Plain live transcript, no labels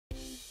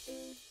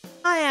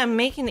Hi, I'm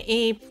making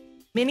a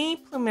mini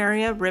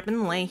Plumeria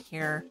ribbon lay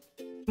here.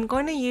 I'm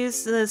going to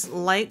use this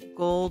light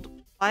gold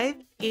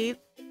 5/8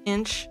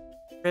 inch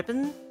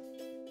ribbon.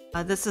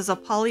 This is a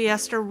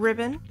polyester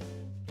ribbon.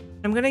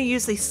 I'm going to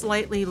use a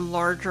slightly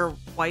larger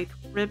white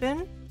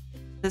ribbon.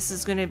 This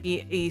is going to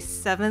be a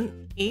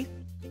 7/8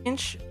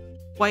 inch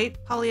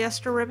white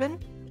polyester ribbon.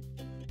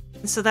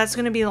 And so that's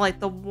going to be like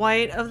the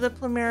white of the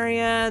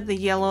Plumeria, the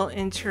yellow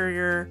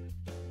interior,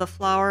 the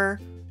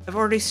flower. I've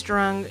already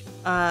strung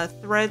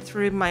thread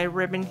through my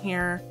ribbon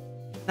here.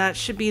 That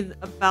should be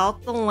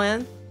about the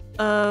length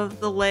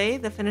of the lay,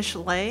 the finished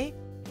lay,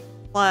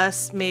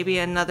 plus maybe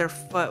another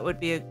foot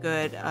would be a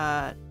good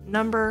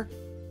number.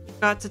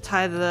 Got to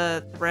tie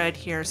the thread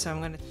here, so I'm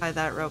going to tie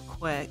that real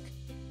quick.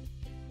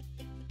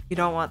 You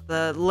don't want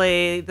the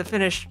lay, the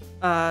finished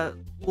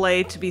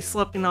lay to be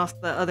slipping off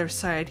the other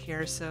side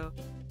here, so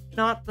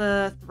not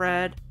the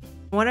thread.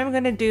 What I'm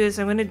going to do is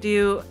I'm going to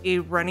do a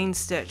running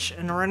stitch,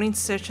 and a running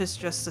stitch is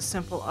just a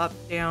simple up,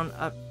 down,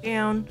 up,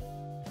 down.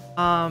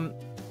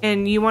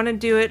 And you want to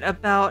do it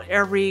about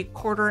every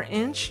 1/4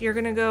 inch. You're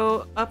going to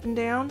go up and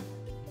down.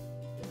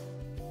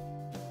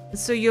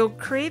 So you'll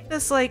create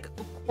this like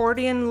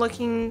accordion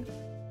looking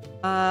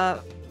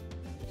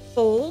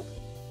fold.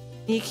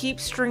 And you keep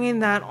stringing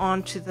that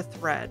onto the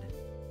thread.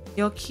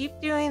 You'll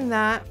keep doing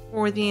that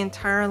for the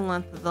entire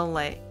length of the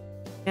lay.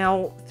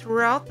 Now,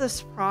 throughout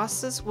this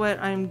process, what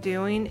I'm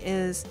doing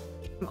is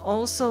I'm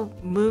also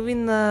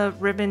moving the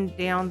ribbon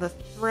down the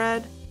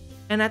thread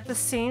and at the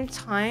same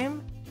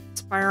time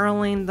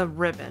spiraling the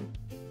ribbon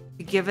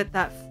to give it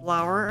that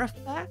flower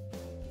effect.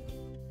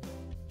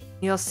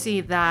 You'll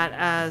see that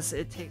as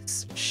it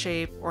takes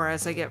shape or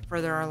as I get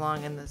further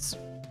along in this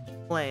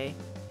play.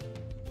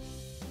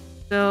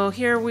 So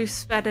here we've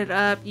sped it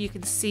up. You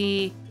can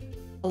see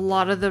a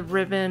lot of the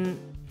ribbon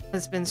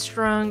has been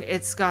strung.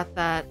 It's got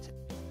that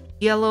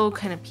yellow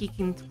kind of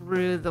peeking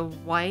through the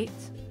white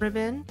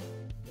ribbon.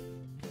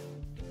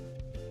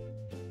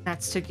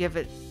 That's to give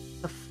it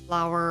the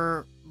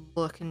flower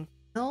look and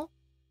feel.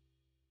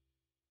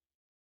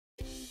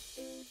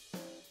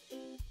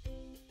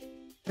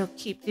 You'll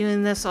keep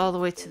doing this all the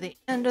way to the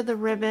end of the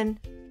ribbon.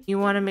 You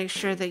want to make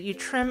sure that you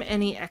trim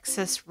any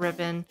excess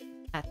ribbon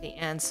at the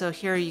end. So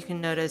here you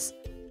can notice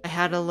I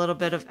had a little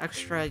bit of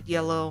extra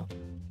yellow.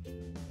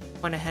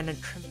 Went ahead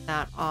and trimmed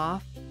that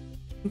off.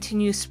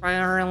 Continue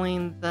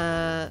spiraling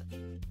the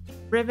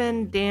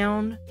ribbon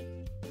down.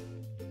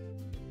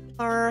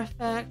 Flower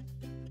effect.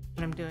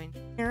 What I'm doing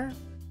here.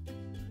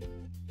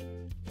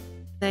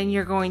 Then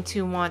you're going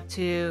to want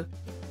to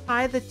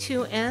tie the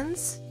two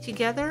ends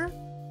together.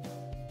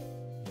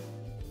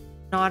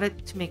 Knot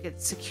it to make it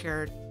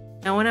secured.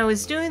 Now when I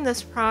was doing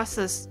this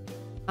process,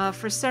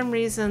 for some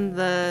reason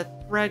the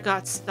thread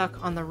got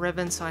stuck on the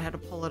ribbon, so I had to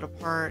pull it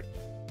apart.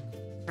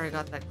 After I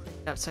got that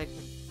cleaned up so I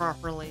could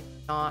properly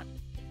knot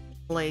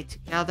lay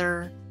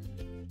together.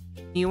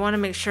 You want to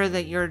make sure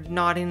that you're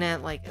knotting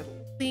it like at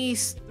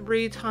least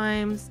 3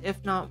 times,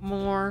 if not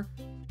more.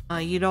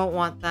 You don't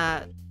want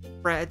that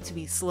thread to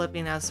be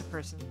slipping as the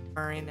person's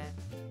wearing it.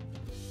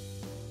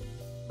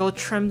 Go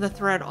trim the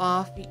thread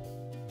off.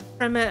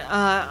 Trim it.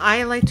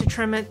 I like to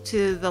trim it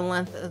to the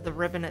length of the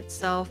ribbon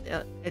itself.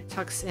 It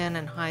tucks in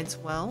and hides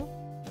well.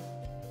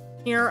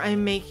 Here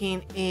I'm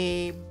making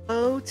a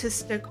bow to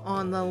stick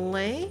on the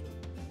lay.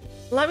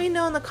 Let me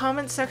know in the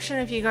comment section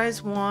if you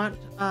guys want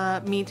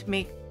me to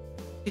make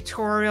a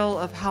tutorial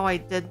of how I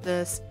did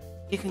this.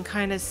 You can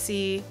kind of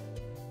see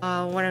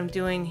what I'm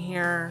doing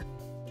here.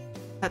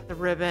 Cut the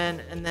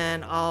ribbon and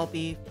then I'll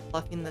be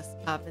fluffing this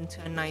up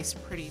into a nice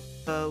pretty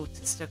bow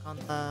to stick on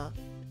the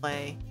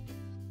lay.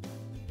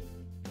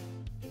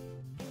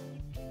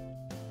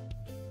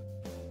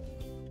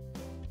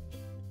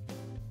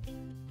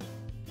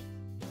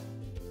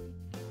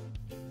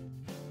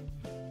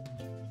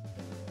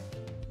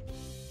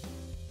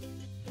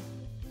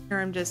 Here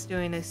I'm just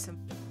doing a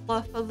simple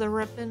fluff of the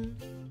ribbon.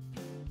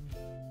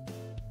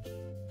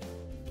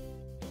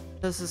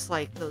 This is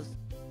like those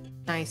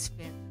nice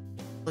fancy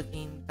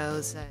looking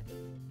bows that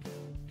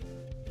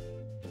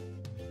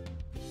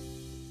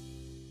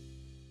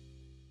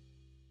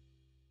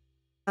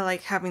I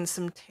like having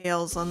some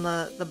tails on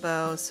the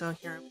bow, so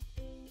here I'm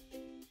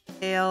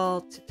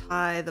tail to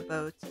tie the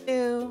bow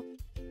to.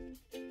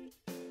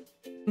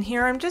 And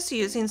here I'm just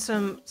using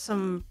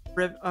some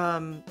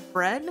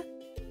thread.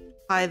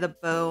 Tie the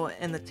bow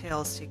and the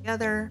tails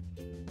together.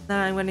 Then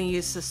I'm going to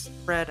use this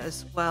thread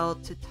as well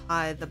to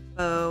tie the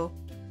bow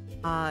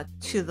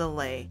to the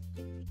lay.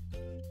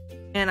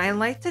 And I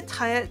like to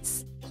tie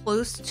it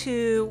close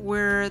to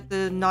where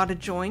the knotted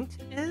joint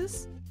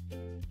is.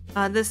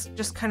 This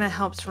just kind of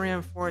helps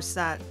reinforce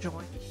that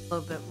joint a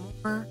little bit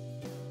more.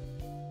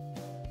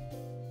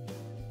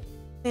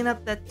 Clean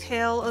up the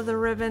tail of the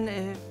ribbon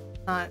if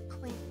it's not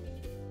clean.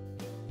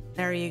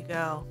 There you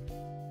go.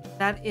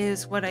 That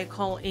is what I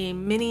call a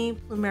mini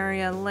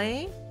Plumeria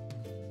lay.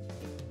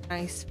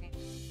 Nice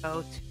fancy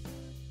bow.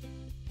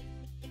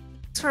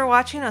 Thanks for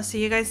watching. I'll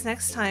see you guys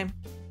next time.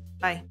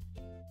 Bye.